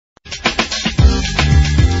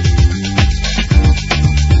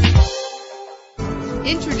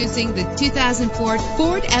Introducing the 2004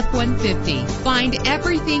 Ford F-150. Find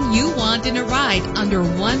everything you want in a ride under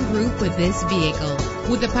one roof with this vehicle.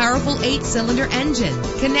 With a powerful 8-cylinder engine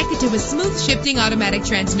connected to a smooth shifting automatic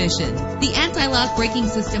transmission, the anti-lock braking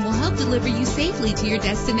system will help deliver you safely to your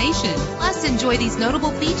destination. Plus, enjoy these notable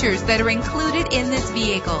features that are included in this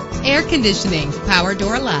vehicle: air conditioning, power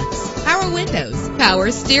door locks, power windows, power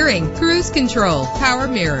steering, cruise control, power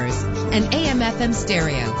mirrors, an AM/FM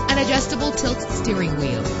stereo, an adjustable tilt steering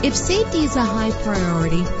wheel. If safety is a high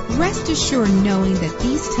priority, rest assured knowing that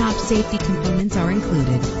these top safety components are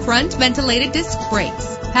included: front ventilated disc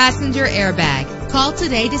brakes, passenger airbag. Call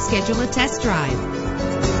today to schedule a test drive.